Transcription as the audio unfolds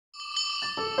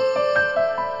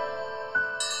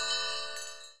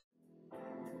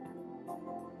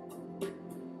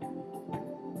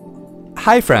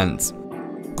Hi friends!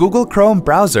 Google Chrome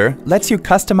browser lets you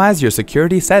customize your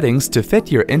security settings to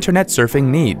fit your internet surfing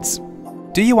needs.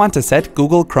 Do you want to set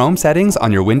Google Chrome settings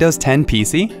on your Windows 10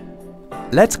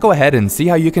 PC? Let's go ahead and see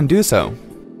how you can do so.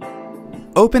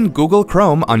 Open Google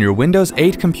Chrome on your Windows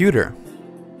 8 computer.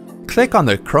 Click on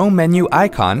the Chrome menu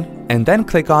icon and then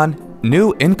click on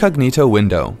New Incognito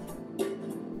window.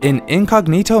 In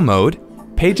incognito mode,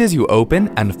 pages you open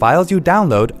and files you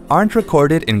download aren't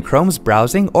recorded in Chrome's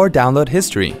browsing or download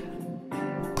history.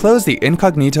 Close the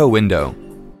incognito window.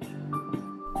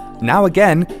 Now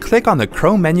again, click on the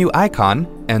Chrome menu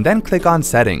icon and then click on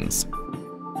Settings.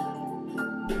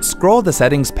 Scroll the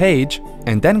Settings page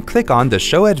and then click on the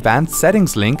Show Advanced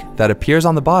Settings link that appears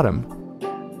on the bottom.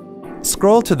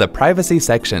 Scroll to the Privacy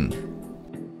section.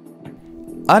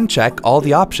 Uncheck all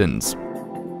the options.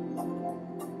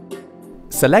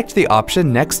 Select the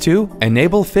option next to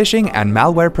Enable Phishing and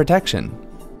Malware Protection.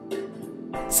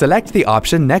 Select the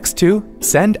option next to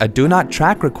Send a Do Not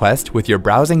Track request with your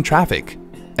browsing traffic,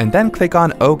 and then click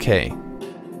on OK.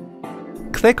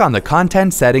 Click on the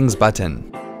Content Settings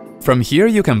button. From here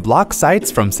you can block sites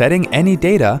from setting any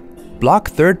data, block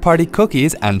third-party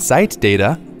cookies and site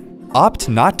data, opt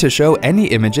not to show any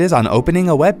images on opening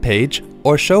a web page,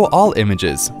 or show all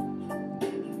images.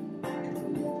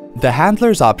 The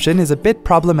Handlers option is a bit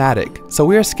problematic, so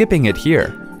we are skipping it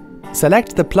here.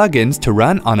 Select the plugins to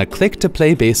run on a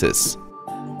click-to-play basis.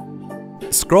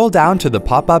 Scroll down to the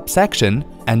pop-up section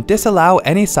and disallow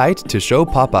any site to show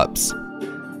pop-ups.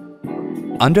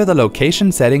 Under the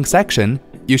Location Settings section,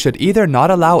 you should either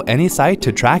not allow any site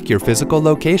to track your physical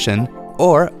location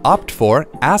or opt for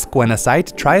Ask when a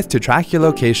site tries to track your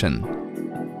location.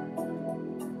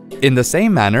 In the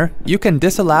same manner, you can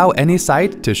disallow any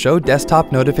site to show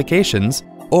desktop notifications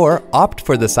or opt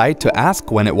for the site to ask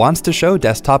when it wants to show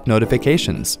desktop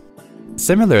notifications.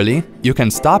 Similarly, you can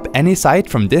stop any site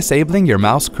from disabling your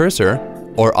mouse cursor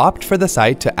or opt for the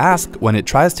site to ask when it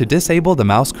tries to disable the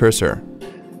mouse cursor.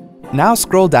 Now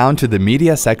scroll down to the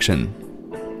Media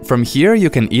section. From here,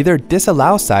 you can either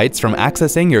disallow sites from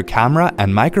accessing your camera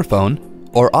and microphone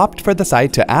or opt for the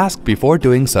site to ask before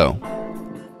doing so.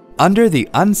 Under the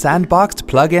Unsandboxed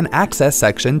Plugin Access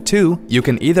section too, you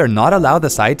can either not allow the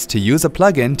sites to use a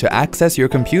plugin to access your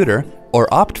computer or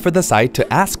opt for the site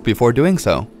to ask before doing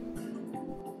so.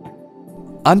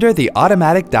 Under the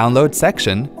Automatic Download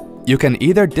section, you can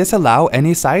either disallow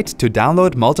any site to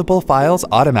download multiple files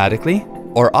automatically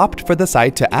or opt for the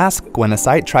site to ask when a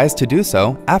site tries to do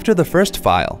so after the first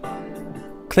file.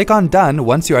 Click on Done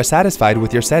once you are satisfied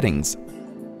with your settings.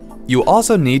 You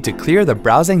also need to clear the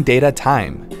browsing data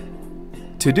time.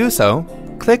 To do so,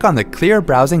 click on the Clear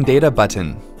Browsing Data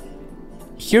button.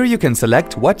 Here you can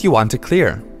select what you want to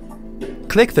clear.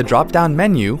 Click the drop-down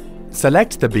menu,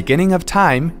 select the beginning of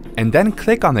time, and then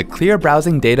click on the Clear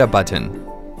Browsing Data button.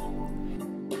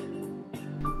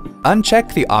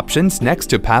 Uncheck the options next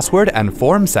to Password and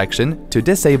Form section to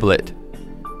disable it,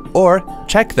 or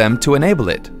check them to enable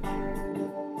it.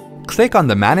 Click on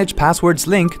the Manage Passwords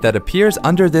link that appears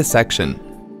under this section.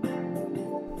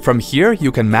 From here,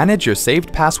 you can manage your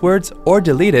saved passwords or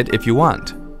delete it if you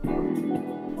want.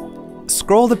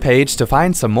 Scroll the page to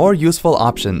find some more useful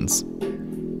options.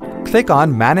 Click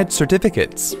on Manage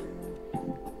Certificates.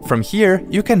 From here,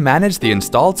 you can manage the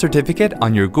installed certificate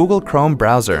on your Google Chrome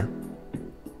browser.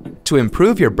 To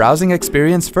improve your browsing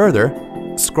experience further,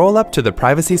 scroll up to the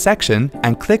Privacy section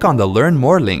and click on the Learn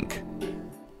More link.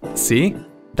 See?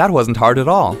 That wasn't hard at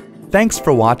all. Thanks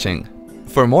for watching.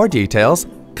 For more details,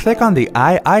 click on the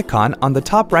eye icon on the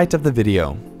top right of the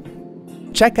video.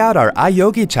 Check out our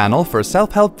iYogi channel for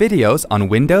self-help videos on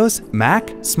Windows, Mac,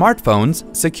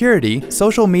 smartphones, security,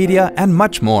 social media, and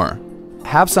much more.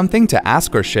 Have something to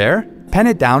ask or share? Pen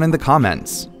it down in the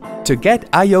comments. To get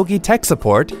iYogi tech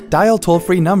support, dial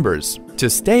toll-free numbers.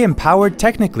 To stay empowered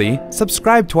technically,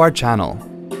 subscribe to our channel.